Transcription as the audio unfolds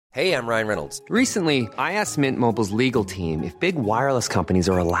Hey, I'm Ryan Reynolds. Recently, I asked Mint Mobile's legal team if big wireless companies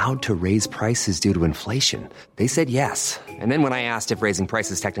are allowed to raise prices due to inflation. They said yes. And then when I asked if raising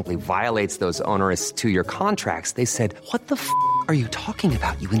prices technically violates those onerous two-year contracts, they said, "What the f*** are you talking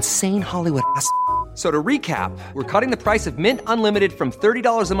about, you insane Hollywood ass?" So to recap, we're cutting the price of Mint Unlimited from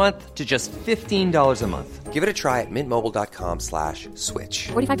 $30 a month to just $15 a month. Give it a try at mintmobile.com/switch.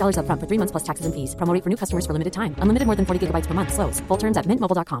 $45 up front for 3 months plus taxes and fees. Promo rate for new customers for limited time. Unlimited more than 40 gigabytes per month. Slows full terms at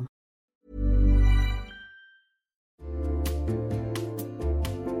mintmobile.com.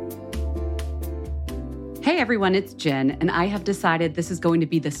 Hey everyone, it's Jen, and I have decided this is going to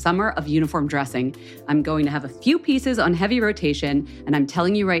be the summer of uniform dressing. I'm going to have a few pieces on heavy rotation, and I'm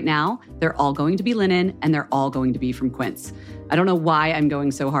telling you right now, they're all going to be linen, and they're all going to be from Quince. I don't know why I'm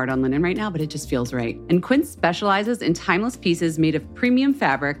going so hard on linen right now, but it just feels right. And Quince specializes in timeless pieces made of premium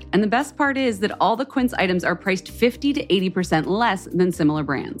fabric, and the best part is that all the Quince items are priced 50 to 80% less than similar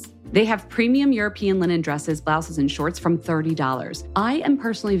brands. They have premium European linen dresses, blouses, and shorts from $30. I am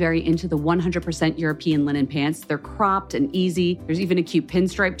personally very into the 100% European linen pants. They're cropped and easy. There's even a cute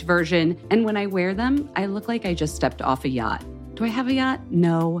pinstriped version. And when I wear them, I look like I just stepped off a yacht. Do I have a yacht?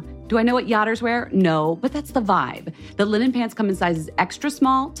 No. Do I know what yachters wear? No, but that's the vibe. The linen pants come in sizes extra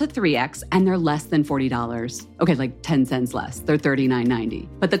small to 3X, and they're less than $40. Okay, like 10 cents less. They're $39.90.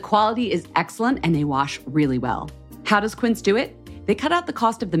 But the quality is excellent, and they wash really well. How does Quince do it? They cut out the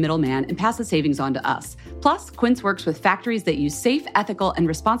cost of the middleman and pass the savings on to us. Plus, Quince works with factories that use safe, ethical, and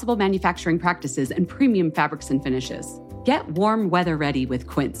responsible manufacturing practices and premium fabrics and finishes. Get warm weather ready with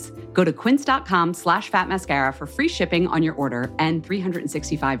Quince. Go to quince.com/fatmascara for free shipping on your order and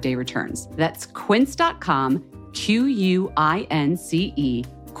 365-day returns. That's quince.com, QUINCE,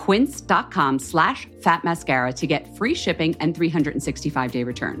 quince.com/fatmascara to get free shipping and 365-day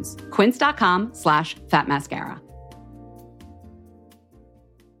returns. Quince.com/fatmascara.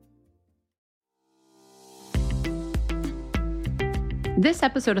 This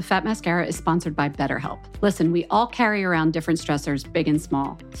episode of Fat Mascara is sponsored by BetterHelp. Listen, we all carry around different stressors, big and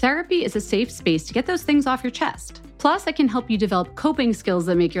small. Therapy is a safe space to get those things off your chest. Plus, I can help you develop coping skills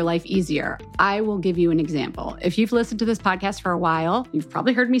that make your life easier. I will give you an example. If you've listened to this podcast for a while, you've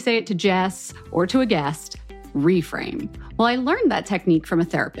probably heard me say it to Jess or to a guest. Reframe. Well, I learned that technique from a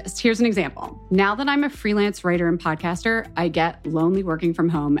therapist. Here's an example. Now that I'm a freelance writer and podcaster, I get lonely working from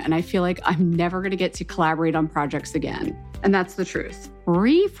home, and I feel like I'm never going to get to collaborate on projects again. And that's the truth.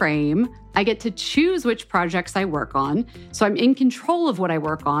 Reframe, I get to choose which projects I work on, so I'm in control of what I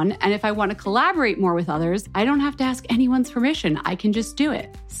work on, and if I want to collaborate more with others, I don't have to ask anyone's permission. I can just do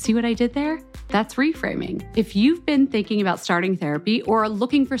it. See what I did there? That's reframing. If you've been thinking about starting therapy or are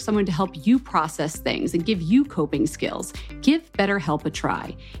looking for someone to help you process things and give you coping skills, give BetterHelp a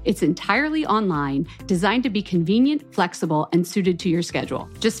try. It's entirely online, designed to be convenient, flexible, and suited to your schedule.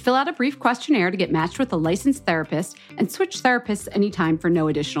 Just fill out a brief questionnaire to get matched with a licensed therapist and switch therapists anytime for no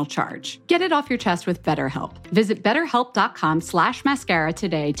additional charge. Get it off your chest with BetterHelp. Visit betterhelp.com/mascara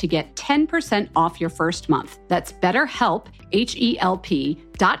today to get 10% off your first month. That's BetterHelp,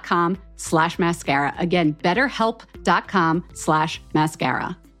 HELP.com/mascara. Again,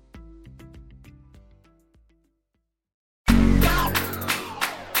 betterhelp.com/mascara.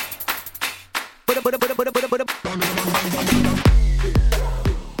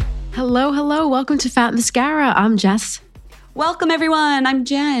 Hello. Welcome to Fat Mascara. I'm Jess. Welcome, everyone. I'm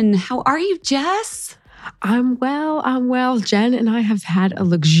Jen. How are you, Jess? I'm well. Jen and I have had a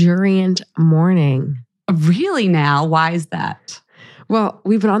luxuriant morning. Really now? Why is that? Well,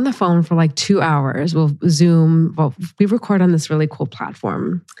 we've been on the phone for like 2 hours. We'll Zoom. Well, we record on this really cool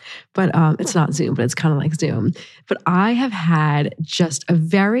platform, but it's not Zoom, but it's kind of like Zoom. But I have had just a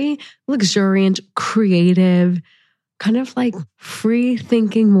very luxuriant, creative, kind of like free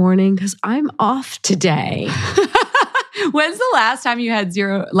thinking morning because I'm off today. When's the last time you had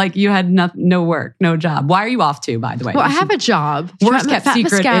no work, no job? Why are you off to, by the way? Well, I have a job. Worst kept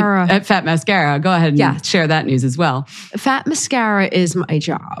secret at Fat Mascara. Go ahead and share that news as well. Fat Mascara is my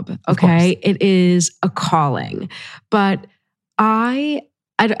job, okay? It is a calling. But I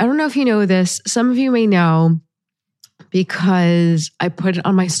don't know if you know this. Some of you may know because I put it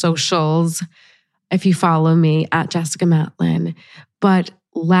on my socials if you follow me at Jessica Matlin. But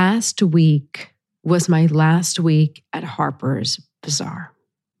last week was my last week at Harper's Bazaar.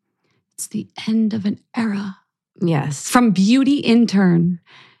 It's the end of an era. Yes. From beauty intern,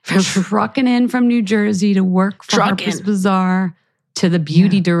 trucking in from New Jersey to work for Harper's Bazaar, to the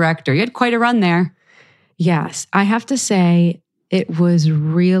beauty director. You had quite a run there. Yes. I have to say, it was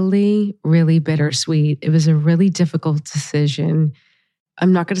really, really bittersweet. It was a really difficult decision.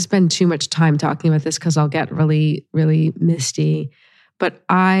 I'm not going to spend too much time talking about this because I'll get really, really misty. but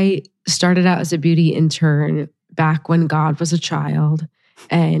I started out as a beauty intern back when God was a child.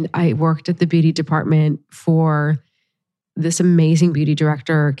 And I worked at the beauty department for this amazing beauty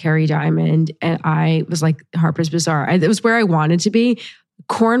director, Carrie Diamond. And I was like Harper's Bazaar. It was where I wanted to be.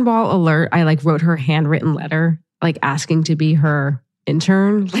 Cornball alert. I like wrote her handwritten letter, like asking to be her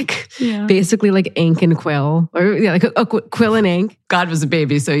intern, like basically like ink and quill, or like a quill and ink. God was a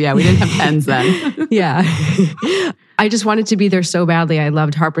baby. So yeah, we didn't have pens then. Yeah. I just wanted to be there so badly. I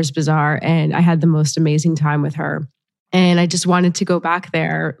loved Harper's Bazaar and I had the most amazing time with her. And I just wanted to go back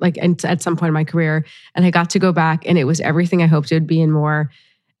there, like at some point in my career. And I got to go back and it was everything I hoped it would be and more.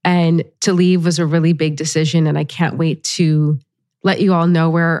 And to leave was a really big decision. And I can't wait to let you all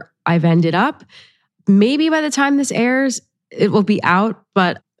know where I've ended up. Maybe by the time this airs, it will be out,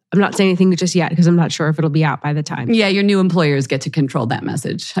 but I'm not saying anything just yet because I'm not sure if it'll be out by the time. Yeah, your new employers get to control that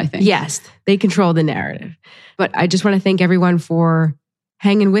message, I think. Yes, they control the narrative. But I just want to thank everyone for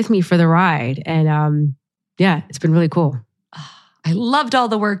hanging with me for the ride. And yeah, it's been really cool. I loved all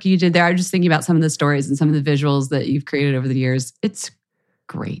the work you did there. I was just thinking about some of the stories and some of the visuals that you've created over the years. It's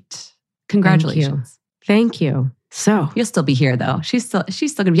great. Congratulations. Thank you. So you'll still be here though. She's still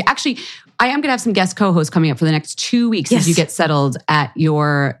going to be. Actually, I am going to have some guest co-hosts coming up for the next 2 weeks as you get settled at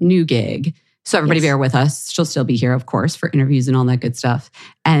your new gig. So everybody bear with us. She'll still be here, of course, for interviews and all that good stuff.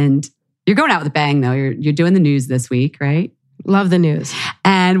 And you're going out with a bang though. You're doing the news this week, right? Love the news.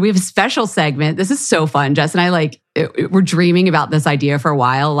 And we have a special segment. This is so fun. Jess and I we're dreaming about this idea for a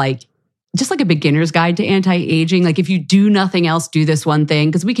while, like just like a beginner's guide to anti-aging. Like if you do nothing else, do this one thing,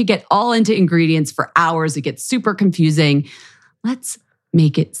 because we could get all into ingredients for hours. It gets super confusing. Let's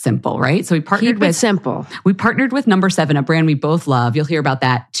make it simple, right? So we partnered with simple. We partnered with No7, a brand we both love. You'll hear about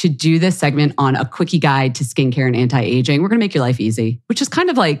that, to do this segment on a quickie guide to skincare and anti-aging. We're going to make your life easy, which is kind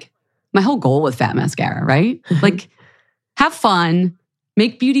of like my whole goal with Fat Mascara, right? Like have fun,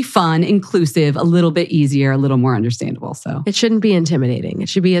 make beauty fun, inclusive, a little bit easier, a little more understandable. So it shouldn't be intimidating. It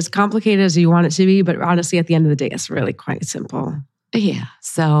should be as complicated as you want it to be. But honestly, at the end of the day, it's really quite simple. Yeah.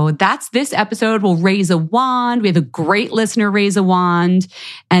 So that's this episode. We'll raise a wand. We have a great listener raise a wand.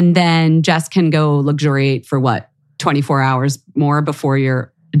 And then Jess can go luxuriate for 24 hours more before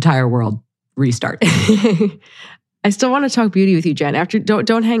your entire world restarts. I still want to talk beauty with you, Jen.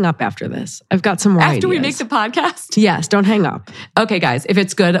 Don't hang up after this. I've got some more After ideas. we make the podcast? Yes, don't hang up. Okay, guys. If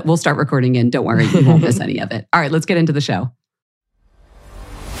it's good, we'll start recording in. Don't worry. You won't miss any of it. All right, let's get into the show.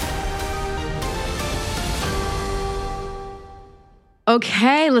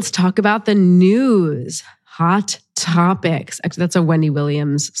 Okay, let's talk about the news. Hot topics. Actually, that's a Wendy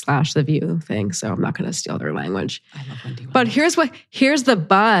Williams / The View thing, so I'm not going to steal their language. I love Wendy Williams. But here's the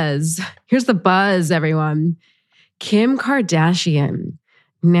buzz. Here's the buzz, everyone. Kim Kardashian.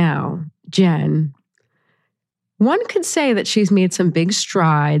 Now, Jen, one could say that she's made some big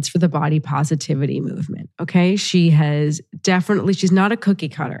strides for the body positivity movement, okay? She's not a cookie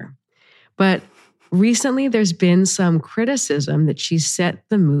cutter. But recently there's been some criticism that she's set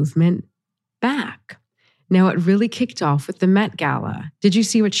the movement back. Now, it really kicked off with the Met Gala. Did you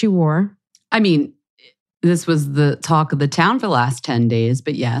see what she wore? I mean, this was the talk of the town for the last 10 days,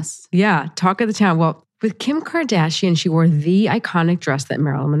 but yes. Yeah, talk of the town. Well, with Kim Kardashian, she wore the iconic dress that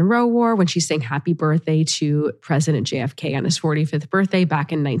Marilyn Monroe wore when she sang happy birthday to President JFK on his 45th birthday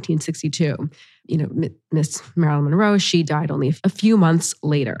back in 1962. You know, Miss Marilyn Monroe, she died only a few months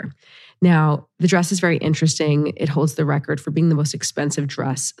later. Now, the dress is very interesting. It holds the record for being the most expensive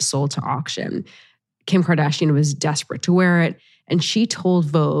dress sold to auction. Kim Kardashian was desperate to wear it, and she told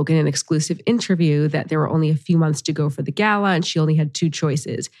Vogue in an exclusive interview that there were only a few months to go for the gala, and she only had two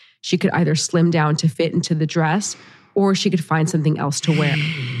choices. She could either slim down to fit into the dress, or she could find something else to wear.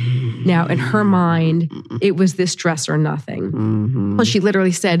 Now, in her mind, it was this dress or nothing. Mm-hmm. Well, she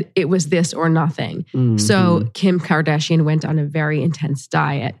literally said it was this or nothing. Mm-hmm. So Kim Kardashian went on a very intense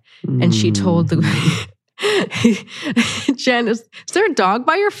diet, and she told the... Jen, is there a dog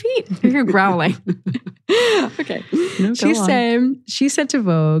by your feet? You're growling. Okay. No, she said to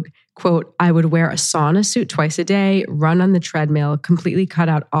Vogue, quote, "I would wear a sauna suit twice a day, run on the treadmill, completely cut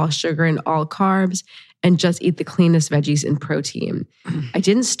out all sugar and all carbs, and just eat the cleanest veggies and protein. I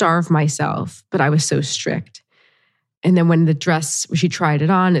didn't starve myself, but I was so strict." And then when she tried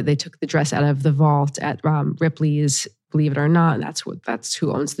it on, they took the dress out of the vault at Ripley's, believe it or not, and that's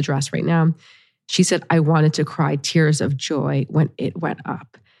who owns the dress right now. She said, "I wanted to cry tears of joy when it went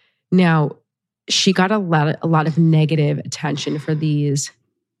up." Now, she got a lot of negative attention for these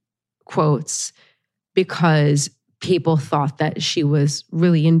quotes because people thought that she was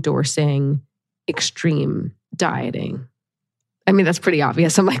really endorsing extreme dieting. I mean, that's pretty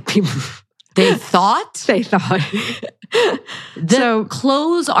obvious. I'm like, people, They thought? They thought. The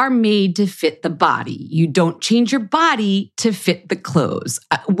clothes are made to fit the body. You don't change your body to fit the clothes.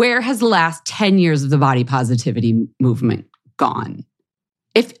 Where has the last 10 years of the body positivity movement gone?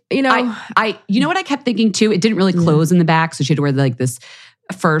 If you know, you know what I kept thinking too? It didn't really close in the back, so she had to wear like this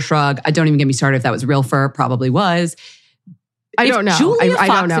fur shrug. Don't even get me started if that was real fur. Probably was. I don't know. Julia I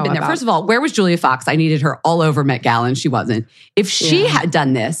Fox don't know had been there. about- First of all, where was Julia Fox? I needed her all over Met Gala, and she wasn't. If she had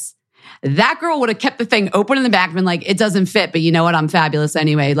done this, that girl would have kept the thing open in the back and been like, it doesn't fit, but you know what? I'm fabulous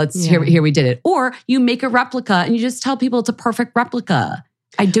anyway. Here we did it. Or you make a replica and you just tell people it's a perfect replica.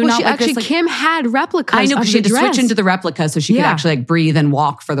 I do not like actually, this. Kim had replicas. I know, because she had to dress. switch into the replica so she could actually like breathe and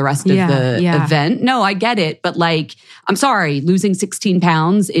walk for the rest of the event. No, I get it. But like, I'm sorry, losing 16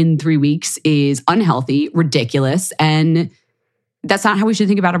 pounds in 3 weeks is unhealthy, ridiculous. And that's not how we should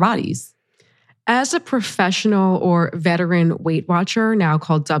think about our bodies. As a professional or veteran Weight Watcher, now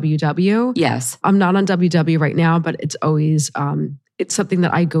called WW. Yes. I'm not on WW right now, but it's always, it's something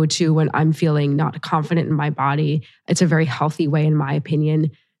that I go to when I'm feeling not confident in my body. It's a very healthy way, in my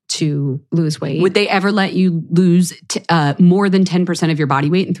opinion, to lose weight. Would they ever let you lose more than 10% of your body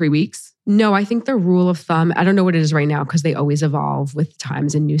weight in 3 weeks? No, I think the rule of thumb, I don't know what it is right now because they always evolve with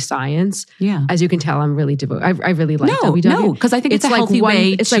times and new science. Yeah. As you can tell, I'm really devoted. I really like WW. No, because I think it's a healthy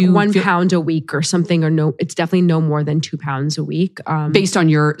way It's to like 1 feel, pound a week or something, or no, it's definitely no more than 2 pounds a week. Based on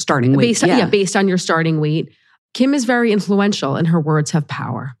your starting weight. Based on your starting weight. Kim is very influential and her words have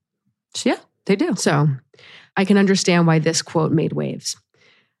power. Yeah, they do. So I can understand why this quote made waves.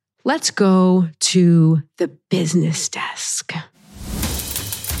 Let's go to the business desk.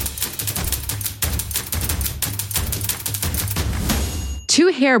 Two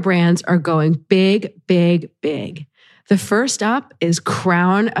hair brands are going big, big, big. The first up is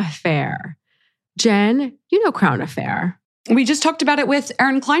Crown Affair. Jen, you know Crown Affair. We just talked about it with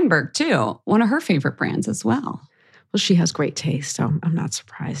Erin Kleinberg too, one of her favorite brands as well. Well, she has great taste, so I'm not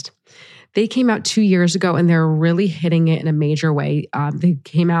surprised. They came out 2 years ago and they're really hitting it in a major way. They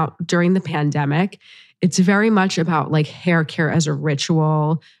came out during the pandemic. It's very much about like hair care as a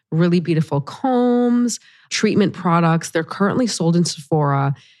ritual, really beautiful combs, treatment products. They're currently sold in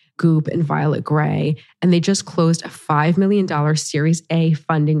Sephora, Goop, and Violet Grey, and they just closed a $5 million Series A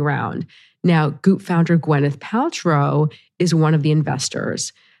funding round. Now, Goop founder Gwyneth Paltrow is one of the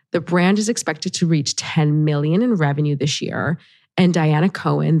investors. The brand is expected to reach $10 million in revenue this year. And Diana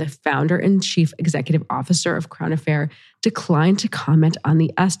Cohen, the founder and chief executive officer of Crown Affair, declined to comment on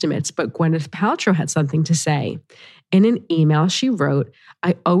the estimates, but Gwyneth Paltrow had something to say. In an email, she wrote,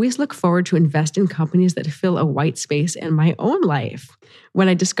 "I always look forward to invest in companies that fill a white space in my own life. When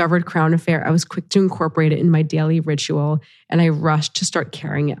I discovered Crown Affair, I was quick to incorporate it in my daily ritual, and I rushed to start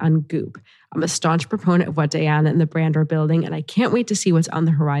carrying it on Goop. I'm a staunch proponent of what Diana and the brand are building, and I can't wait to see what's on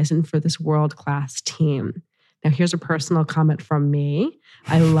the horizon for this world-class team." Now, here's a personal comment from me.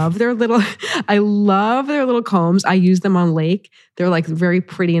 I love their little combs. I use them on Lake. They're like very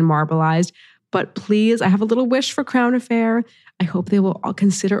pretty and marbleized. But please, I have a little wish for Crown Affair. I hope they will all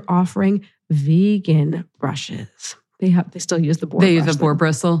consider offering vegan brushes. They still use the boar. They use the boar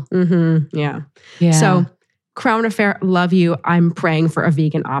bristle. Mm-hmm. Yeah. So Crown Affair, love you. I'm praying for a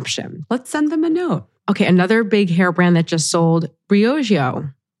vegan option. Let's send them a note. Okay, another big hair brand that just sold,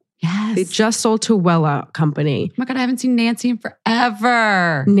 Briogeo. Yes. They just sold to Wella Company. Oh my God, I haven't seen Nancy in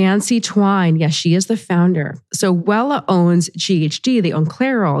forever. Nancy Twine. Yes, she is the founder. So Wella owns GHD. They own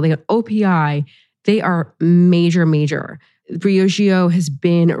Clairol. They own OPI. They are major. Briogeo has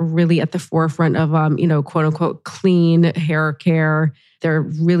been really at the forefront of, quote unquote, clean hair care. They're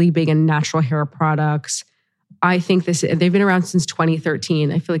really big in natural hair products. I think they've been around since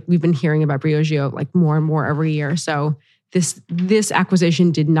 2013. I feel like we've been hearing about Briogeo like more and more every year. So this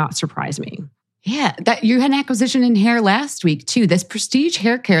acquisition did not surprise me. Yeah, that you had an acquisition in hair last week too. This prestige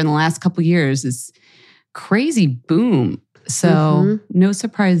hair care in the last couple of years is crazy boom. So no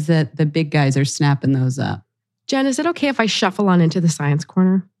surprise that the big guys are snapping those up. Jen, is it okay if I shuffle on into the science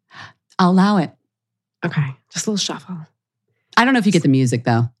corner? I'll allow it. Okay, just a little shuffle. I don't know if you get the music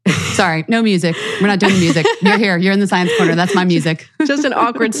though. Sorry, no music. We're not doing music. You're here. You're in the science corner. That's my music. Just an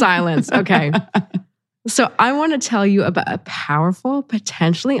awkward silence. Okay. So I want to tell you about a powerful,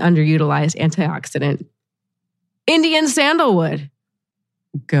 potentially underutilized antioxidant, Indian sandalwood.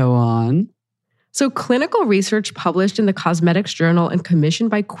 Go on. So clinical research published in the Cosmetics Journal and commissioned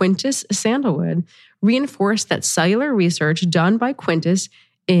by Quintus Sandalwood reinforced that cellular research done by Quintus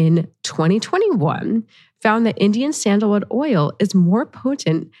in 2021 found that Indian sandalwood oil is more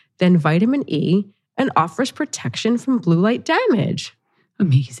potent than vitamin E and offers protection from blue light damage.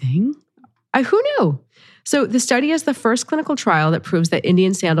 Amazing. Who knew? So the study is the first clinical trial that proves that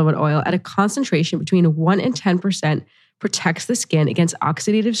Indian sandalwood oil at a concentration between 1 and 10% protects the skin against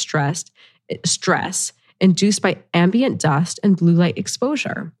oxidative stress induced by ambient dust and blue light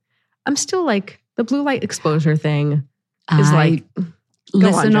exposure. I'm still like, the blue light exposure thing is like...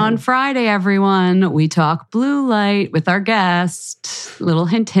 Listen on Friday, everyone. We talk blue light with our guest. Little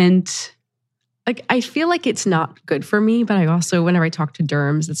hint, hint. Like, I feel like it's not good for me, but I also, whenever I talk to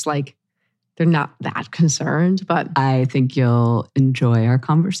derms, it's like they're not that concerned. But I think you'll enjoy our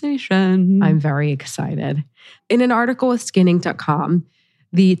conversation. I'm very excited. In an article with skinning.com,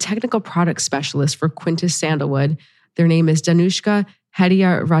 the technical product specialist for Quintus Sandalwood, their name is Danushka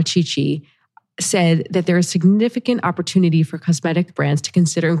Hadiya-Rachichi, said that there is significant opportunity for cosmetic brands to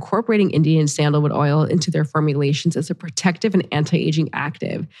consider incorporating Indian sandalwood oil into their formulations as a protective and anti-aging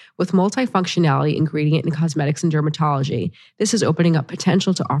active with multifunctionality ingredient in cosmetics and dermatology. This is opening up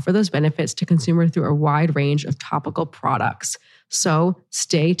potential to offer those benefits to consumers through a wide range of topical products. So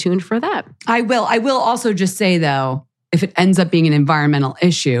stay tuned for that. I will also just say, though, if it ends up being an environmental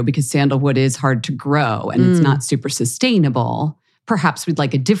issue, because sandalwood is hard to grow and it's not super sustainable, perhaps we'd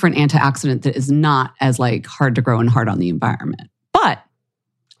like a different antioxidant that is not as like hard to grow and hard on the environment. But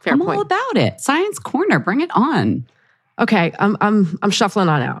I'm all about it. Science Corner, bring it on. Okay, I'm shuffling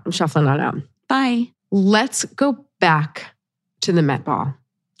on out. Bye. Let's go back to the Met Ball.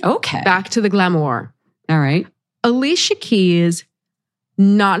 Okay. Back to the glamour. All right. Alicia Keys,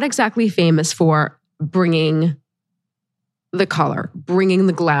 not exactly famous for bringing the color, bringing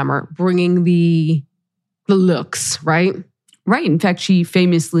the glamour, bringing the looks, right? Right. In fact, she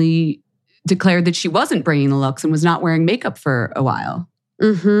famously declared that she wasn't bringing the looks and was not wearing makeup for a while.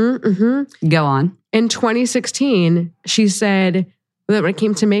 Go on. In 2016, she said that when it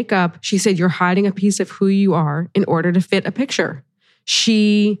came to makeup, she said, you're hiding a piece of who you are in order to fit a picture.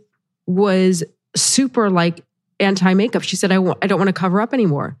 She was super like anti-makeup. She said, I don't want to cover up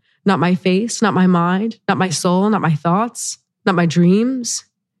anymore. Not my face, not my mind, not my soul, not my thoughts, not my dreams.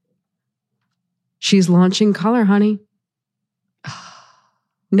 She's launching color, honey.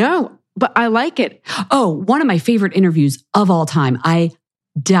 No, but I like it. Oh, one of my favorite interviews of all time. I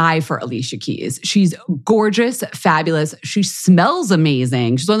die for Alicia Keys. She's gorgeous, fabulous. She smells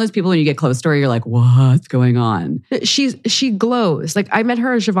amazing. She's one of those people when you get close to her, you're like, what's going on? She glows. Like I met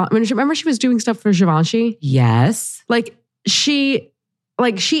her at Givenchy. Remember she was doing stuff for Givenchy? Yes. Like she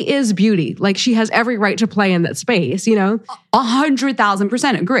is beauty. Like she has every right to play in that space, you know?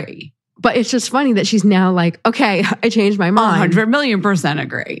 100,000% agree. But it's just funny that she's now like, okay, I changed my mind. 100,000,000%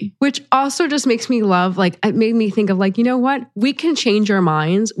 agree. Which also just makes me love, like, it made me think of like, you know what? We can change our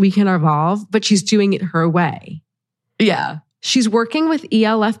minds. We can evolve, but she's doing it her way. Yeah. She's working with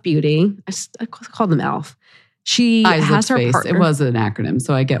ELF Beauty. I call them ELF. She has her partner. It was an acronym,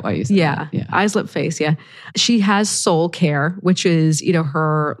 so I get why you said that. Yeah. Eyes, lip, face. Yeah. She has Soul Care, which is, you know,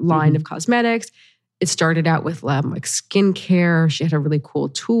 her line of cosmetics. It started out with like skincare. She had a really cool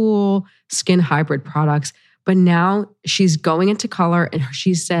tool, skin hybrid products. But now she's going into color, and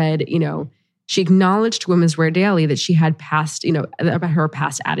she said, you know, she acknowledged to Women's Wear Daily that she had past, you know, about her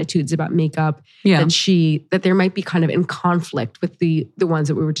past attitudes about makeup. Yeah. That there might be kind of in conflict with the ones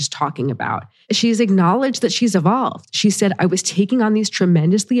that we were just talking about. She's acknowledged that she's evolved. She said, I was taking on these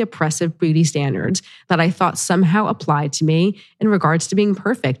tremendously oppressive beauty standards that I thought somehow applied to me in regards to being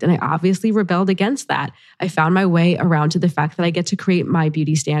perfect. And I obviously rebelled against that. I found my way around to the fact that I get to create my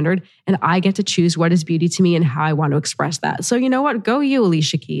beauty standard and I get to choose what is beauty to me and how I want to express that. So you know what? Go you,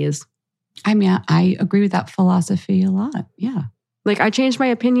 Alicia Keys. I mean, I agree with that philosophy a lot. Yeah. Like I change my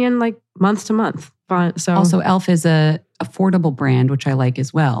opinion like month to month. So also, ELF is a affordable brand, which I like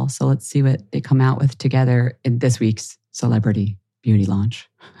as well. So let's see what they come out with together in this week's celebrity beauty launch.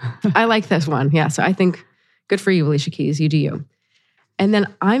 I like this one. Yeah. So I think good for you, Alicia Keys. You do you. And then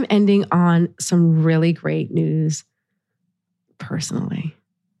I'm ending on some really great news personally.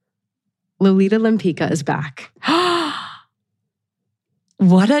 Lolita Lempicka is back.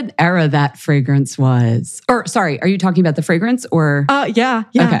 What an era that fragrance was. Or sorry, are you talking about the fragrance or? Yeah.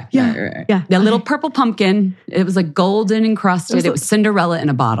 Okay. Yeah. Right. Yeah. The little purple pumpkin. It was like golden encrusted. It was Cinderella in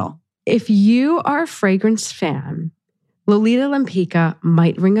a bottle. If you are a fragrance fan, Lolita Lempicka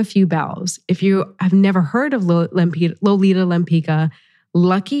might ring a few bells. If you have never heard of Lolita Lempicka,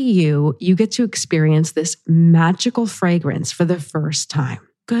 lucky you get to experience this magical fragrance for the first time.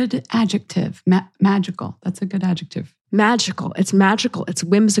 Good adjective. Magical. That's a good adjective. Magical. It's magical. It's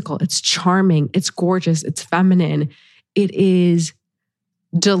whimsical. It's charming. It's gorgeous. It's feminine. It is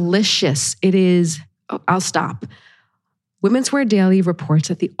delicious. It is, I'll stop. Women's Wear Daily reports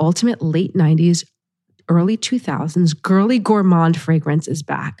that the ultimate late 90s early 2000s, Girly Gourmand fragrance is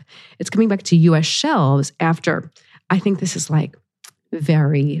back. It's coming back to US shelves after, I think this is like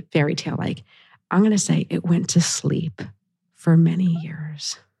very fairy tale-like. I'm going to say it went to sleep for many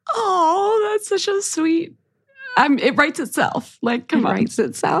years. Oh, that's such a sweet. It writes itself. Like, come on. It writes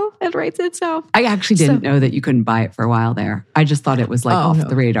itself. I actually didn't know that you couldn't buy it for a while there. I just thought it was like off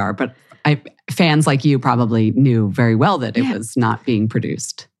the radar. But fans like you probably knew very well that it was not being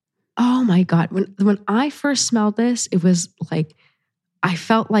produced. Oh my God. When I first smelled this, it was like, I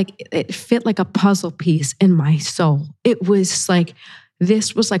felt like it fit like a puzzle piece in my soul. It was like,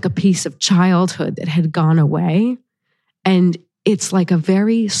 this was like a piece of childhood that had gone away. And it's like a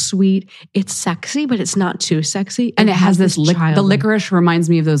very sweet, it's sexy, but it's not too sexy. And it has this, the licorice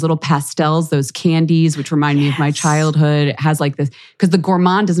reminds me of those little pastels, those candies, which remind me of my childhood. It has like this, because the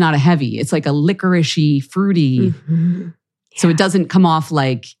gourmand is not a heavy. It's like a licoricey, fruity. Mm-hmm. So it doesn't come off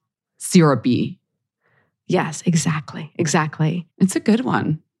like syrupy. Yes, exactly. It's a good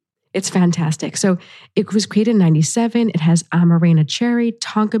one. It's fantastic. So it was created in 97. It has Amarena cherry,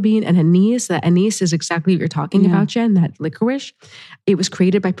 tonka bean, and anise. The anise is exactly what you're talking about, Jen, that licorice. It was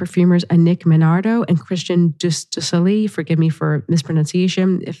created by perfumers Annick Menardo and Christian Dussoli. Forgive me for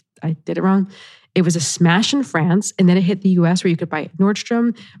mispronunciation if I did it wrong. It was a smash in France, and then it hit the US where you could buy it at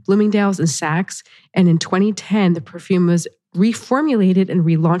Nordstrom, Bloomingdale's, and Saks. And in 2010, the perfume was reformulated and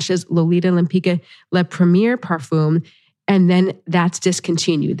relaunched as Lolita Olympique Le Premier Parfum. And then that's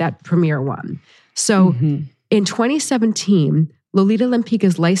discontinued, that premier one. So in 2017, Lolita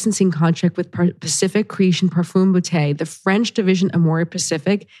Olympique's licensing contract with Pacific Creation Parfum Bouteille, the French division Amore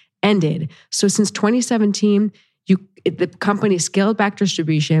Pacific, ended. So since 2017, the company scaled back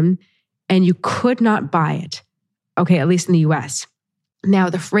distribution and you could not buy it. Okay, at least in the US. Now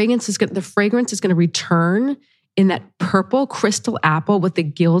the fragrance is going to return in that purple crystal apple with the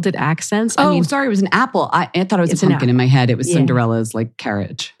gilded accents. Sorry, it was an apple. I thought it was a pumpkin in my head. It was Cinderella's like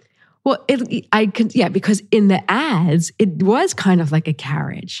carriage. Well, because in the ads, it was kind of like a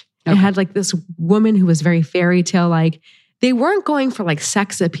carriage. Okay. It had like this woman who was very fairy tale like. They weren't going for like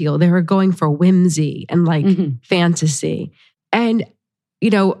sex appeal. They were going for whimsy and like fantasy. And,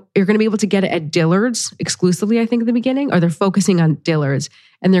 you're going to be able to get it at Dillard's exclusively, I think, at the beginning, or they're focusing on Dillard's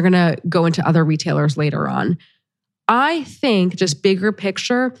and they're going to go into other retailers later on. I think, just bigger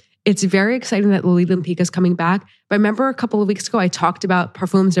picture, it's very exciting that Lolita Olympique is coming back. But remember a couple of weeks ago, I talked about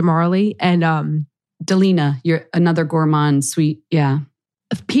Parfums de Marly and Delina, you're another gourmand sweet. Yeah.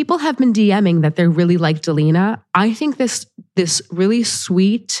 People have been DMing that they really like Delina. I think this really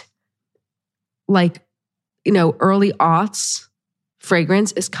sweet, like, early aughts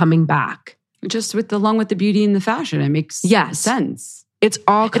fragrance is coming back. Just along with the beauty and the fashion. It makes sense. It's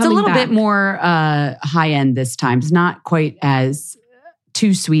all coming back. It's a little bit more high-end this time. It's not quite as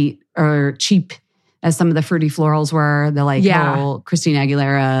too sweet or cheap as some of the fruity florals were. The whole Christina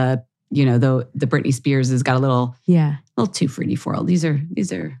Aguilera, the Britney Spears has got a little too fruity floral. These are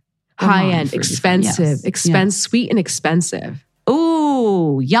high-end, expensive, sweet and expensive.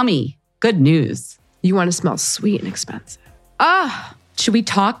 Ooh, yummy. Good news. You want to smell sweet and expensive. Should we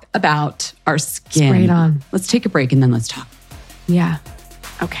talk about our skin? Spray it on. Let's take a break and then let's talk. Yeah.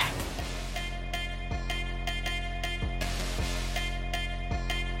 Okay.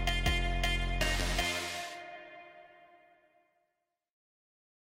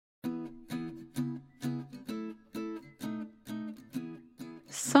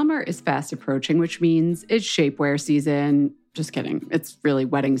 Summer is fast approaching, which means it's shapewear season. Just kidding. It's really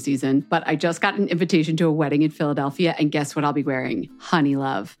wedding season. But I just got an invitation to a wedding in Philadelphia, and guess what I'll be wearing? Honey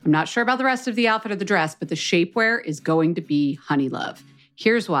Love. I'm not sure about the rest of the outfit or the dress, but the shapewear is going to be Honey Love.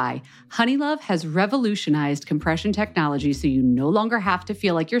 Here's why. Honey Love has revolutionized compression technology so you no longer have to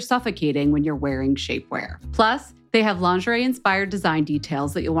feel like you're suffocating when you're wearing shapewear. Plus, they have lingerie-inspired design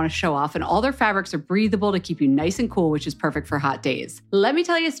details that you'll want to show off, and all their fabrics are breathable to keep you nice and cool, which is perfect for hot days. Let me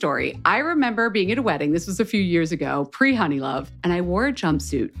tell you a story. I remember being at a wedding, this was a few years ago, pre-Honey Love, and I wore a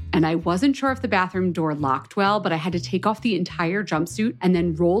jumpsuit, and I wasn't sure if the bathroom door locked well, but I had to take off the entire jumpsuit and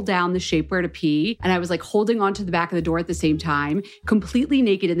then roll down the shapewear to pee, and I was like holding onto the back of the door at the same time, completely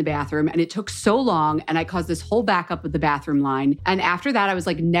naked in the bathroom, and it took so long, and I caused this whole backup of the bathroom line, and after that, I was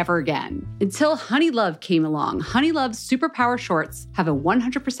like, never again. Until Honey Love came along. Honey Love's Superpower shorts have a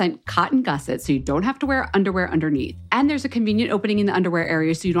 100% cotton gusset, so you don't have to wear underwear underneath. And there's a convenient opening in the underwear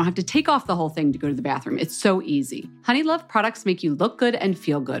area, so you don't have to take off the whole thing to go to the bathroom. It's so easy. Honey Love products make you look good and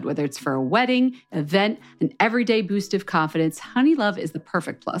feel good, whether it's for a wedding, event, an everyday boost of confidence. Honey Love is the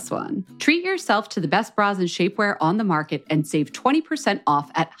perfect plus one. Treat yourself to the best bras and shapewear on the market and save 20% off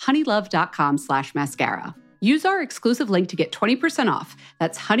at honeylove.com/mascara. Use our exclusive link to get 20% off.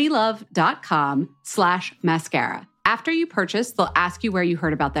 That's honeylove.com/mascara. After you purchase, they'll ask you where you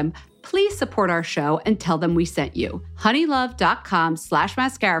heard about them. Please support our show and tell them we sent you.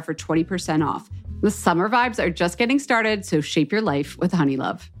 honeylove.com/mascara for 20% off. The summer vibes are just getting started, so shape your life with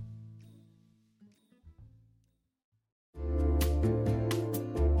Honeylove.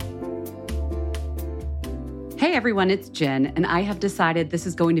 Hey everyone, it's Jen, and I have decided this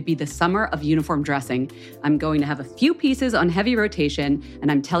is going to be the summer of uniform dressing. I'm going to have a few pieces on heavy rotation,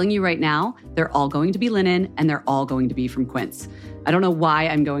 and I'm telling you right now, they're all going to be linen, and they're all going to be from Quince. I don't know why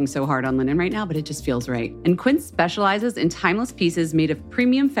I'm going so hard on linen right now, but it just feels right. And Quince specializes in timeless pieces made of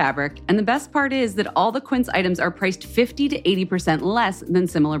premium fabric, and the best part is that all the Quince items are priced 50 to 80% less than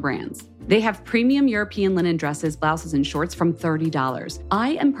similar brands. They have premium European linen dresses, blouses, and shorts from $30.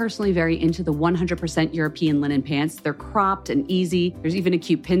 I am personally very into the 100% European linen pants. They're cropped and easy. There's even a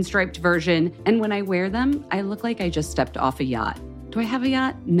cute pinstriped version. And when I wear them, I look like I just stepped off a yacht. Do I have a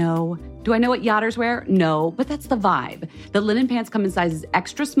yacht? No. Do I know what yachters wear? No, but that's the vibe. The linen pants come in sizes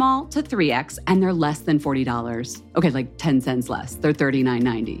extra small to 3X, and they're less than $40. Okay, like 10 cents less. They're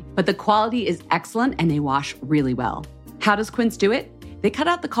 $39.90. But the quality is excellent, and they wash really well. How does Quince do it? They cut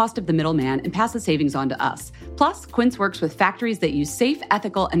out the cost of the middleman and pass the savings on to us. Plus, Quince works with factories that use safe,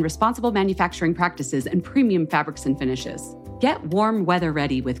 ethical, and responsible manufacturing practices and premium fabrics and finishes. Get warm weather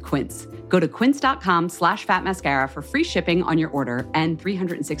ready with Quince. Go to quince.com/fatmascara for free shipping on your order and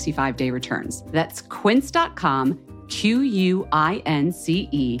 365-day returns. That's quince.com,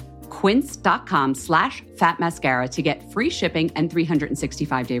 QUINCE, quince.com/fatmascara to get free shipping and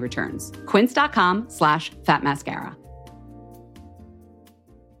 365-day returns. Quince.com/fatmascara.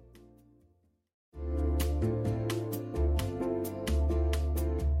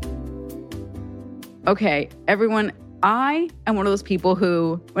 Okay, everyone, I am one of those people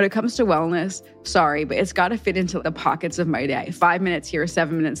who, when it comes to wellness, sorry, but it's got to fit into the pockets of my day. 5 minutes here,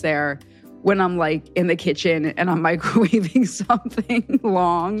 7 minutes there. When I'm like in the kitchen and I'm microwaving something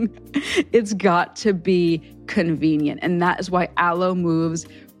long, it's got to be convenient. And that is why Alo Moves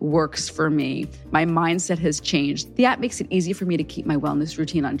works for me. My mindset has changed. The app makes it easy for me to keep my wellness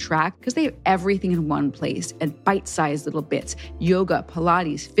routine on track because they have everything in one place and bite-sized little bits: yoga,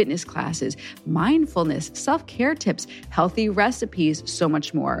 Pilates, fitness classes, mindfulness, self-care tips, healthy recipes, so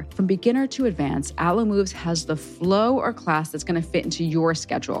much more. From beginner to advanced, Alo Moves has the flow or class that's going to fit into your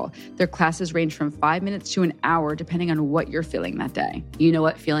schedule. Their classes range from 5 minutes to an hour, depending on what you're feeling that day. You know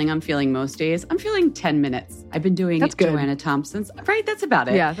what feeling I'm feeling most days? I'm feeling 10 minutes. I've been doing Joanna Thompson's, right? That's about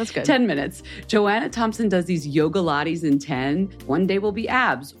it. Yeah, that's good. 10 minutes. Joanna Thompson does these yoga lattes in 10. One day will be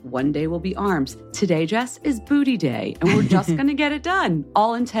abs. One day will be arms. Today, Jess, is booty day. And we're just going to get it done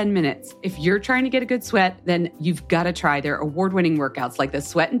all in 10 minutes. If you're trying to get a good sweat, then you've got to try their award-winning workouts like the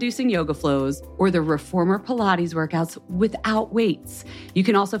sweat-inducing yoga flows or the reformer Pilates workouts without weights. You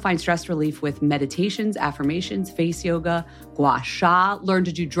can also find stress relief with meditations, affirmations, face yoga, gua sha, learn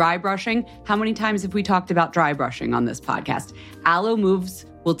to do dry brushing. How many times have we talked about dry brushing on this podcast? Alo Moves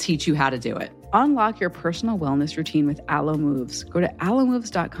will teach you how to do it. Unlock your personal wellness routine with Alo Moves. Go to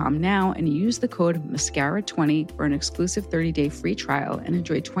alomoves.com now and use the code MASCARA20 for an exclusive 30-day free trial and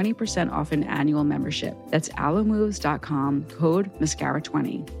enjoy 20% off an annual membership. That's alomoves.com, code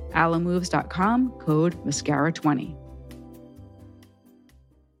MASCARA20. alomoves.com, code MASCARA20.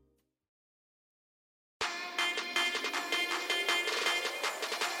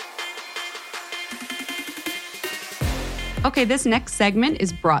 Okay, this next segment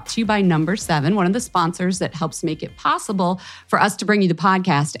is brought to you by Number 7, one of the sponsors that helps make it possible for us to bring you the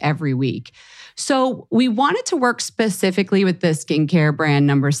podcast every week. So we wanted to work specifically with the skincare brand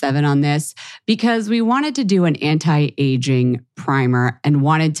Number 7 on this because we wanted to do an anti-aging primer and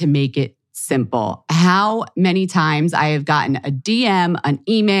wanted to make it simple. How many times I have gotten a DM, an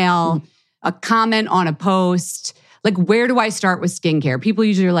email, a comment on a post, like, where do I start with skincare? People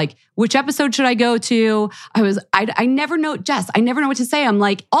usually are like, which episode should I go to? I never know, Jess, I never know what to say. I'm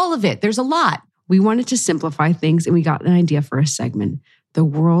like, all of it. There's a lot. We wanted to simplify things and we got an idea for a segment, the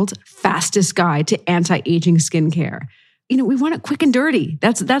world's fastest guide to anti-aging skincare. You know, we want it quick and dirty.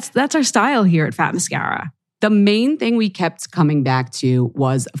 That's our style here at Fat Mascara. The main thing we kept coming back to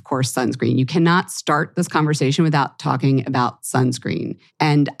was, of course, sunscreen. You cannot start this conversation without talking about sunscreen.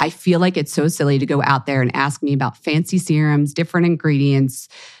 And I feel like it's so silly to go out there and ask me about fancy serums, different ingredients,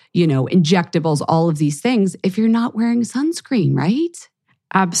 you know, injectables, all of these things, if you're not wearing sunscreen, right?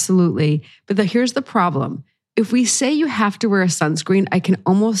 Absolutely. But here's the problem. If we say you have to wear a sunscreen, I can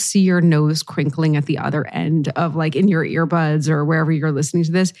almost see your nose crinkling at the other end of like in your earbuds or wherever you're listening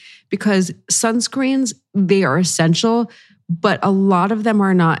to this, because sunscreens, they are essential, but a lot of them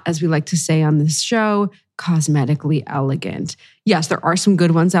are not, as we like to say on this show, cosmetically elegant. Yes, there are some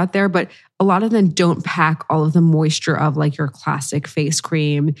good ones out there, but a lot of them don't pack all of the moisture of like your classic face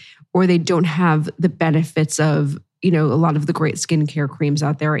cream, or they don't have the benefits of, a lot of the great skincare creams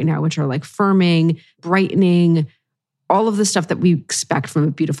out there right now, which are like firming, brightening, all of the stuff that we expect from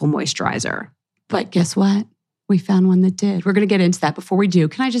a beautiful moisturizer. But guess what? We found one that did. We're going to get into that. Before we do,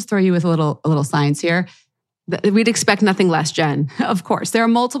 can I just throw you with a little science here? We'd expect nothing less, Jen. Of course. There are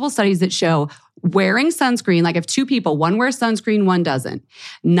multiple studies that show wearing sunscreen, like if two people, one wears sunscreen, one doesn't.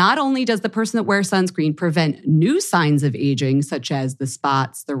 Not only does the person that wears sunscreen prevent new signs of aging, such as the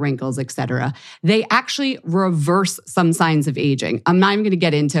spots, the wrinkles, etc., they actually reverse some signs of aging. I'm not even going to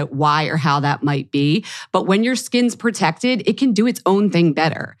get into why or how that might be, but when your skin's protected, it can do its own thing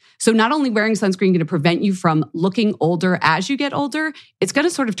better. So not only wearing sunscreen going to prevent you from looking older as you get older, it's going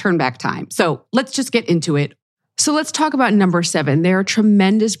to sort of turn back time. So let's just get into it. So let's talk about number 7. They're a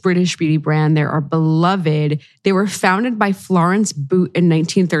tremendous British beauty brand. They are beloved. They were founded by Florence Boot in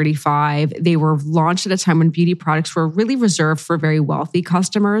 1935. They were launched at a time when beauty products were really reserved for very wealthy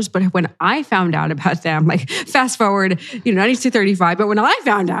customers. But when I found out about them, like fast forward, 1935, but when I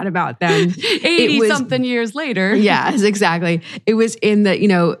found out about them, 80-something years later. Yes, exactly. It was in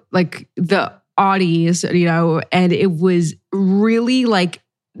the, like the Audis, and it was really like,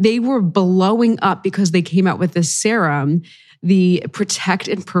 they were blowing up because they came out with this serum, the Protect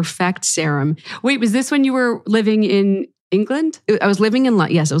and Perfect serum. Wait, was this when you were living in England? I was living in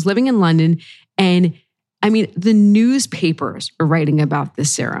London. Yes, I was living in London. And I mean, the newspapers were writing about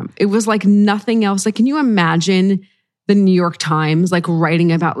this serum. It was like nothing else. Like, can you imagine the New York Times, like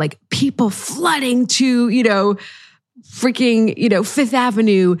writing about like people flooding to, freaking, Fifth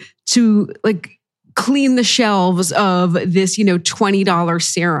Avenue to like clean the shelves of this, $20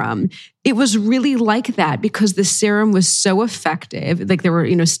 serum. It was really like that because the serum was so effective. Like there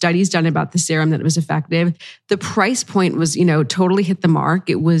were, studies done about the serum that it was effective. The price point was, totally hit the mark.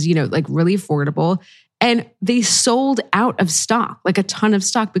 It was, like really affordable. And they sold out of stock, like a ton of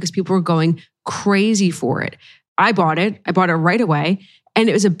stock because people were going crazy for it. I bought it. I bought it right away. And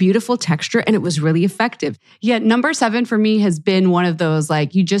it was a beautiful texture and it was really effective. Yeah, number 7 for me has been one of those,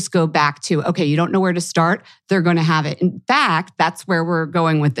 like, you just go back to, okay, you don't know where to start. They're going to have it. In fact, that's where we're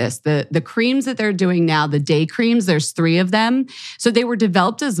going with this. The creams that they're doing now, the day creams, there's 3 of them. So they were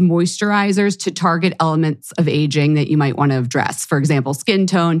developed as moisturizers to target elements of aging that you might want to address. For example, skin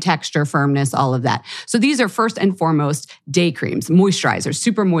tone, texture, firmness, all of that. So these are first and foremost day creams, moisturizers,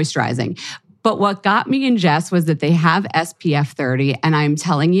 super moisturizing. But what got me and Jess was that they have SPF 30, and I'm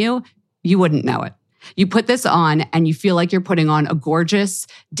telling you, you wouldn't know it. You put this on and you feel like you're putting on a gorgeous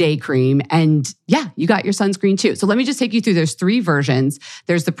day cream. And yeah, you got your sunscreen too. So let me just take you through. There's 3 versions.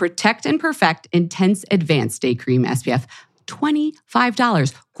 There's the Protect and Perfect Intense Advanced Day Cream SPF,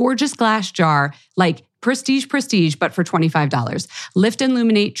 $25. Gorgeous glass jar, like prestige, but for $25. Lift and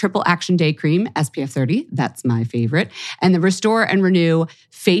Illuminate Triple Action Day Cream, SPF 30. That's my favorite. And the Restore and Renew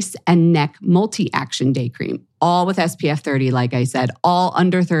Face and Neck Multi-Action Day Cream, all with SPF 30, like I said, all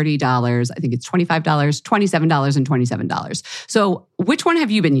under $30. I think it's $25, $27, and $27. So which one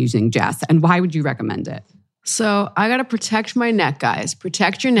have you been using, Jess? And why would you recommend it? So I got to protect my neck, guys.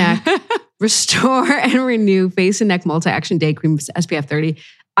 Protect your neck. Restore and Renew Face and Neck Multi-Action Day Cream, SPF 30.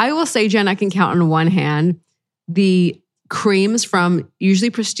 I will say, Jen, I can count on one hand the creams from usually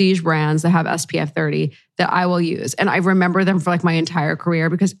prestige brands that have SPF 30 that I will use. And I remember them for like my entire career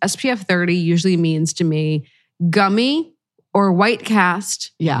because SPF 30 usually means to me gummy or white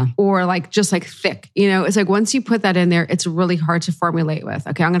cast. Yeah. Or like just like thick. It's like once you put that in there, it's really hard to formulate with.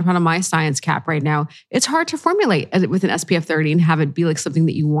 Okay, I'm going to put on my science cap right now. It's hard to formulate with an SPF 30 and have it be like something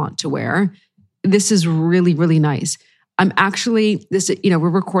that you want to wear. This is really, really nice. I'm actually, we're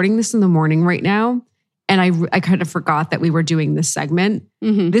recording this in the morning right now. And I kind of forgot that we were doing this segment.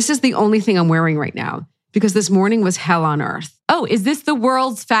 Mm-hmm. This is the only thing I'm wearing right now because this morning was hell on earth. Oh, is this the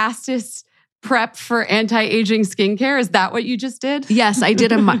world's fastest prep for anti-aging skincare? Is that what you just did? Yes, I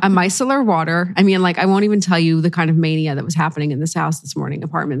did a micellar water. I mean, like, I won't even tell you the kind of mania that was happening in this house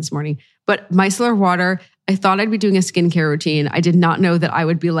apartment this morning. But micellar water, I thought I'd be doing a skincare routine. I did not know that I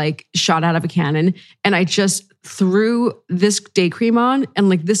would be like shot out of a cannon. And I just threw this day cream on and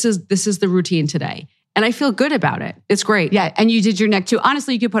like, this is the routine today. And I feel good about it. It's great. Yeah. And you did your neck too.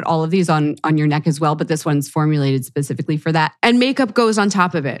 Honestly, you could put all of these on your neck as well, but this one's formulated specifically for that. And makeup goes on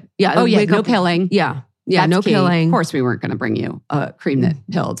top of it. Yeah. Oh, yeah. Makeup, no pilling. Yeah. Yeah. That's no key. pilling. Of course, we weren't going to bring you a cream that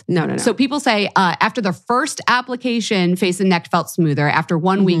pilled. No. So people say after the first application, face and neck felt smoother. After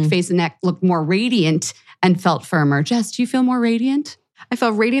 1 week, face and neck looked more radiant and felt firmer. Jess, do you feel more radiant? I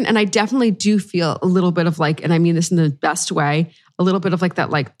felt radiant, and I definitely do feel a little bit of like, and I mean this in the best way, a little bit of like that,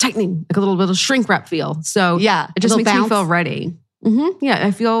 like tightening, like a little bit of shrink wrap feel. So Yeah, it just a makes little me feel ready. Yeah,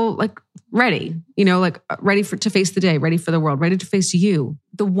 I feel like ready, like ready to face the day, ready for the world, ready to face you.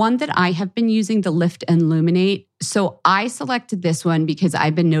 The one that I have been using, the Lift and Illuminate. So I selected this one because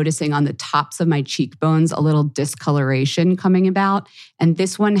I've been noticing on the tops of my cheekbones a little discoloration coming about. And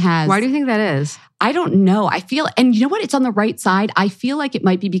this one has... Why do you think that is? I don't know. I feel, and you know what? It's on the right side. I feel like it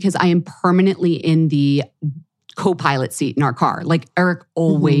might be because I am permanently in the co-pilot seat in our car. Like Eric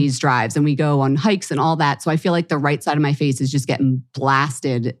always drives and we go on hikes and all that. So I feel like the right side of my face is just getting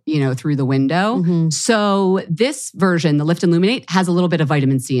blasted, through the window. So this version, the Lift and Illuminate, has a little bit of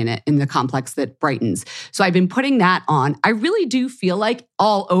vitamin C in it in the complex that brightens. So I've been putting that on. I really do feel like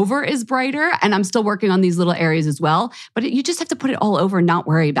all over is brighter and I'm still working on these little areas as well. But you just have to put it all over and not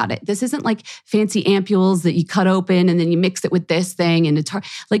worry about it. This isn't like fancy ampules that you cut open and then you mix it with this thing. And it's hard.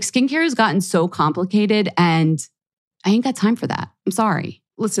 Like skincare has gotten so complicated and I ain't got time for that. I'm sorry.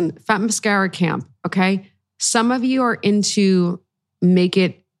 Listen, Fat Mascara Camp, okay? Some of you are into make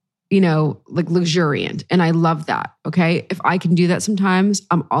it, like luxuriant. And I love that, okay? If I can do that sometimes,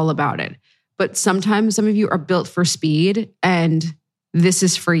 I'm all about it. But sometimes some of you are built for speed and this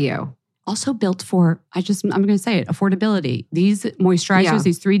is for you. Also built for, I'm going to say it, affordability. These moisturizers,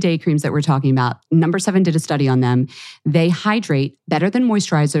 these 3-day creams that we're talking about, No7 did a study on them. They hydrate better than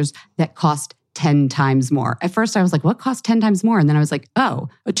moisturizers that cost 10 times more. At first I was like, what costs 10 times more? And then I was like, oh,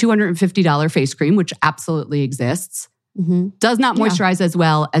 a $250 face cream, which absolutely exists, does not moisturize as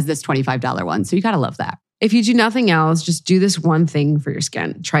well as this $25 one. So you got to love that. If you do nothing else, just do this one thing for your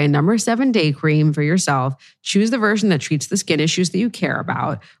skin. Try a No7 day cream for yourself. Choose the version that treats the skin issues that you care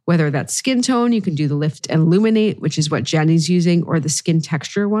about. Whether that's skin tone, you can do the Lift and Illuminate, which is what Jenny's using, or the skin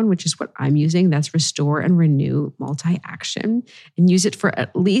texture one, which is what I'm using. That's Restore and Renew Multi-Action. And use it for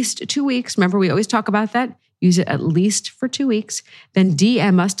at least 2 weeks. Remember, we always talk about that. Use it at least for 2 weeks. Then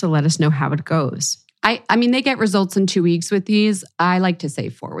DM us to let us know how it goes. I mean, they get results in 2 weeks with these. I like to say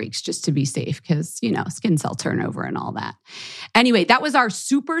 4 weeks just to be safe because, skin cell turnover and all that. Anyway, that was our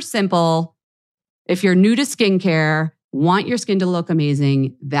super simple. If you're new to skincare, want your skin to look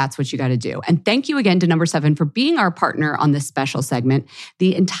amazing, that's what you got to do. And thank you again to No7 for being our partner on this special segment.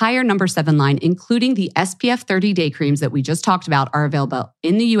 The entire No7 line, including the SPF 30-day creams that we just talked about, are available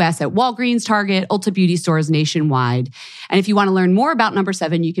in the US at Walgreens, Target, Ulta Beauty stores nationwide. And if you want to learn more about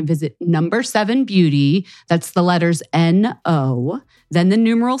No7, you can visit No7 Beauty. That's the letters NO, then the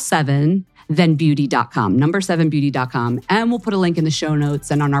numeral 7, then beauty.com, No7beauty.com. And we'll put a link in the show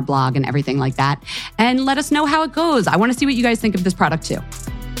notes and on our blog and everything like that. And let us know how it goes. I want to see what you guys think of this product too.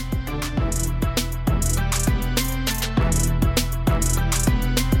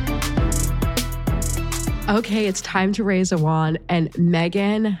 Okay, it's time to raise a wand. And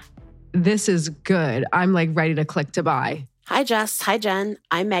Megan, this is good. I'm like ready to click to buy. Hi, Jess. Hi, Jen.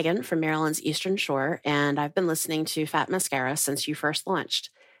 I'm Megan from Maryland's Eastern Shore, and I've been listening to Fat Mascara since you first launched.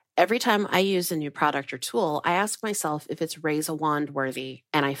 Every time I use a new product or tool, I ask myself if it's raise a wand worthy,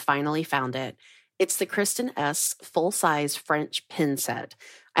 and I finally found it. It's the Kristen S full-size French pin set.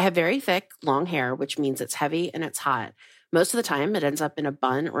 I have very thick, long hair, which means it's heavy and it's hot. Most of the time, it ends up in a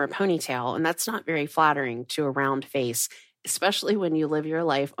bun or a ponytail, and that's not very flattering to a round face, especially when you live your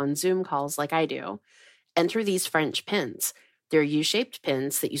life on Zoom calls like I do. Enter these French pins. They're U-shaped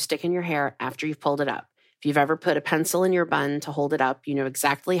pins that you stick in your hair after you've pulled it up. If you've ever put a pencil in your bun to hold it up, you know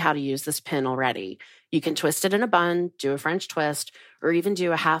exactly how to use this pin already. You can twist it in a bun, do a French twist, or even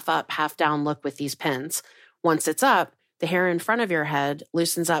do a half up, half down look with these pins. Once it's up, the hair in front of your head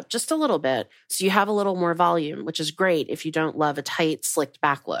loosens up just a little bit, so you have a little more volume, which is great if you don't love a tight, slicked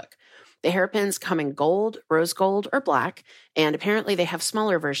back look. The hairpins come in gold, rose gold, or black, and apparently they have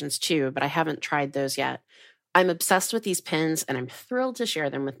smaller versions too, but I haven't tried those yet. I'm obsessed with these pins, and I'm thrilled to share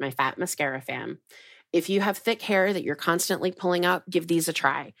them with my Fat Mascara fam. If you have thick hair that you're constantly pulling up, give these a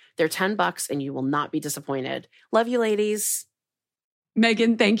try. They're $10 and you will not be disappointed. Love you, ladies.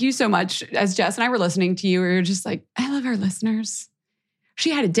 Megan, thank you so much. As Jess and I were listening to you, we were just like, I love our listeners.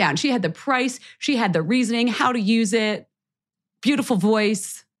 She had it down. She had the price. She had the reasoning, how to use it. Beautiful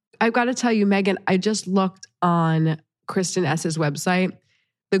voice. I've got to tell you, Megan, I just looked on Kristen S.'s website.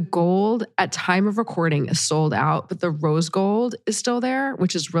 The gold at time of recording is sold out, but the rose gold is still there,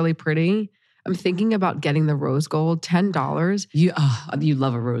 which is really pretty. I'm thinking about getting the rose gold, $10. You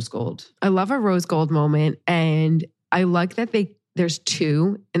love a rose gold. I love a rose gold moment. And I like that there's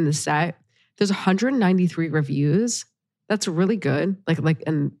 2 in the set. There's 193 reviews. That's really good. Like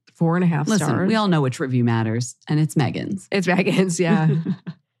and 4.5 Listen, stars. we all know which review matters, and it's Megan's. It's Megan's, yeah.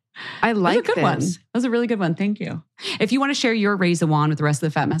 I like That was a good one. this. That was a really good one. Thank you. If you want to share your Raise a Wand with the rest of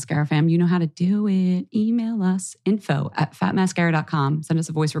the Fat Mascara fam, you know how to do it. Email us info@fatmascara.com. Send us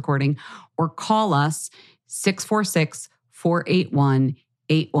a voice recording or call us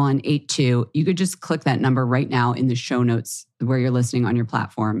 646-481-8182. You could just click that number right now in the show notes where you're listening on your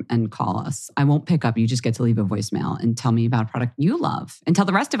platform and call us. I won't pick up. You just get to leave a voicemail and tell me about a product you love and tell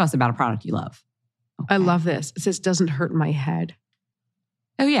the rest of us about a product you love. Okay. I love this. It says, doesn't hurt my head.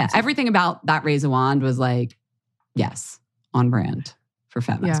 Oh, yeah. Everything about that Raise a Wand was like, yes, on brand for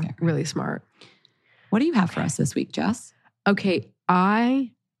Fat Mascara. Yeah, really smart. What do you have for us this week, Jess? Okay,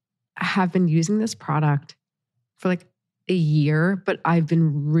 I have been using this product for like a year, but I've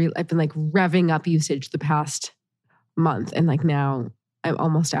been like revving up usage the past month, and like now I'm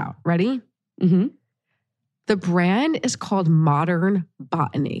almost out. Ready? Mm-hmm. The brand is called Modern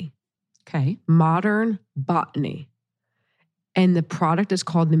Botany. Okay. Modern Botany. And the product is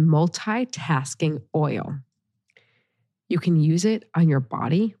called the Multitasking Oil. You can use it on your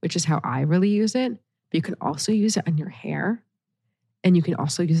body, which is how I really use it. But you can also use it on your hair. And you can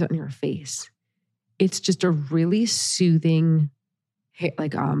also use it on your face. It's just a really soothing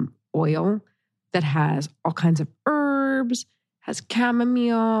oil that has all kinds of herbs, has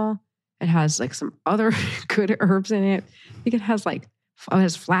chamomile. It has like some other good herbs in it. I think it has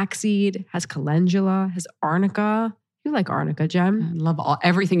flaxseed, has calendula, has arnica. You like arnica, Jem? I love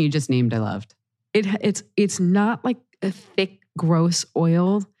everything you just named. I loved. It's not like a thick, gross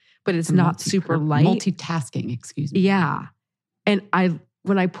oil, but it's not super light. Multitasking, excuse me. Yeah. And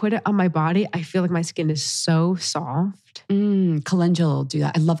when I put it on my body, I feel like my skin is so soft. Calendula will do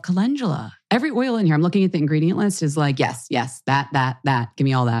that. I love calendula. Every oil in here, I'm looking at the ingredient list, is like, yes, that. Give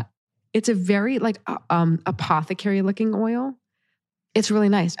me all that. It's a very apothecary looking oil. It's really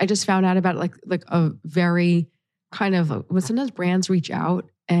nice. I just found out about it like a very kind of when sometimes brands reach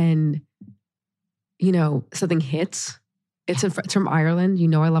out and, you know, something hits. It's from Ireland. You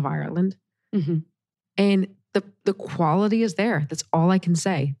know, I love Ireland. Mm-hmm. And the quality is there. That's all I can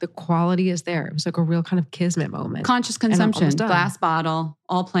say. The quality is there. It was like a real kind of kismet moment. Conscious consumption, glass bottle,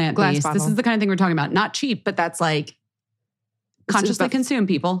 all plant-based. This is the kind of thing we're talking about. Not cheap, but that's like consciously consume,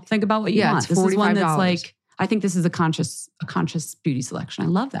 people. Think about what you want. This is one that's like, I think this is a conscious beauty selection. I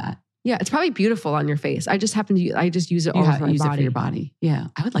love that. Yeah, it's probably beautiful on your face. I just use it all over my body. Use it for your body. Yeah,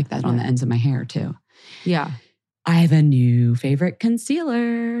 I would like that on the ends of my hair too. Yeah. I have a new favorite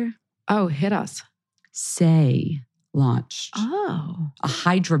concealer. Oh, hit us. Saie launched a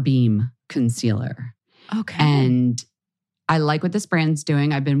Hydra Beam concealer. Okay. And I like what this brand's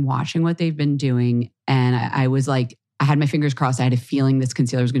doing. I've been watching what they've been doing. And I was like, I had my fingers crossed. I had a feeling this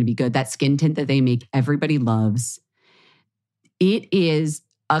concealer was going to be good. That skin tint that they make, everybody loves. It is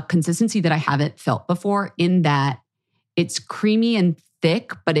a consistency that I haven't felt before in that it's creamy and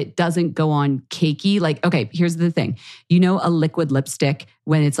thick, but it doesn't go on cakey. Like, okay, here's the thing. You know, a liquid lipstick,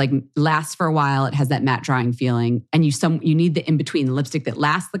 when it's like lasts for a while, it has that matte drying feeling. And you need the in-between, the lipstick that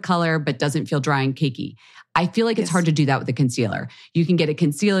lasts the color, but doesn't feel dry and cakey. I feel like it's hard to do that with a concealer. You can get a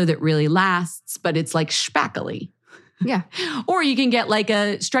concealer that really lasts, but it's like spackly. Yeah. Or you can get like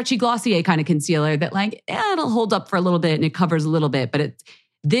a stretchy Glossier kind of concealer that like, it'll hold up for a little bit and it covers a little bit, but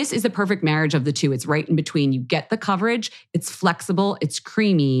this is the perfect marriage of the two. It's right in between. You get the coverage, it's flexible, it's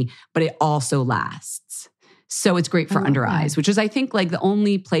creamy, but it also lasts. So it's great for under eyes, which is, I think, like the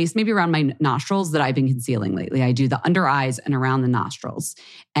only place, maybe around my nostrils, that I've been concealing lately. I do the under eyes and around the nostrils.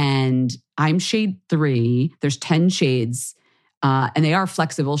 And I'm shade 3. There's 10 shades. And they are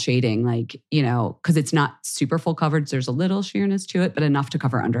flexible shading, like, you know, because it's not super full coverage. There's a little sheerness to it, but enough to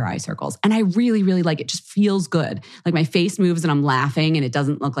cover under eye circles. And I really, really like it. It just feels good. Like my face moves and I'm laughing and it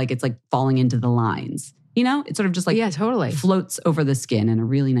doesn't look like it's like falling into the lines. You know, it sort of just like totally floats over the skin in a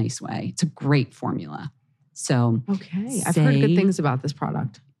really nice way. It's a great formula. So, okay. I've heard good things about this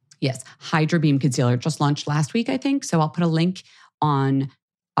product. Yes. Hydra Beam Concealer just launched last week, I think. So I'll put a link on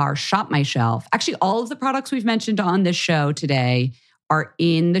our Shop My Shelf. Actually, all of the products we've mentioned on this show today are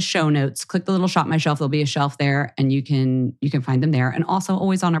in the show notes. Click the little Shop My Shelf. There'll be a shelf there and you can find them there. And also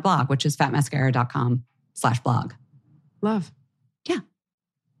always on our blog, which is fatmascara.com/blog. Love. Yeah.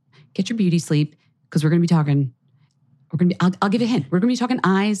 Get your beauty sleep because I'll give you a hint. We're going to be talking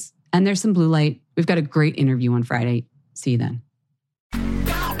eyes and there's some blue light. We've got a great interview on Friday. See you then.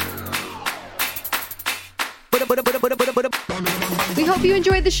 We hope you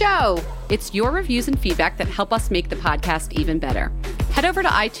enjoyed the show. It's your reviews and feedback that help us make the podcast even better. Head over to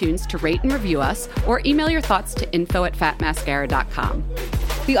iTunes to rate and review us or email your thoughts to info@fatmascara.com.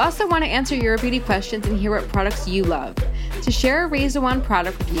 We also want to answer your beauty questions and hear what products you love. To share a Raise a Wand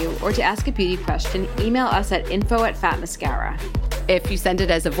product review or to ask a beauty question, email us at info@fatmascara. If you send it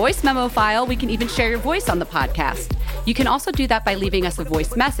as a voice memo file, we can even share your voice on the podcast. You can also do that by leaving us a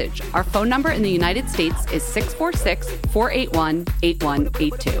voice message. Our phone number in the United States is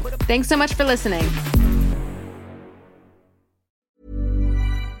 646-481-8182. Thanks so much for listening.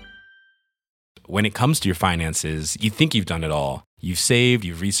 When it comes to your finances, you think you've done it all. You've saved,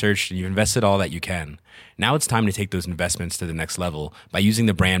 you've researched, and you've invested all that you can. Now it's time to take those investments to the next level by using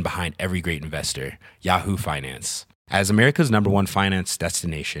the brand behind every great investor, Yahoo Finance. As America's #1 finance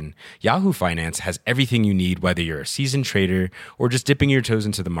destination, Yahoo Finance has everything you need, whether you're a seasoned trader or just dipping your toes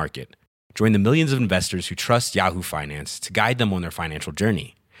into the market. Join the millions of investors who trust Yahoo Finance to guide them on their financial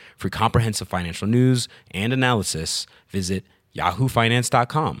journey. For comprehensive financial news and analysis, visit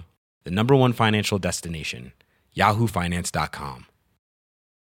yahoofinance.com, the #1 financial destination, yahoofinance.com.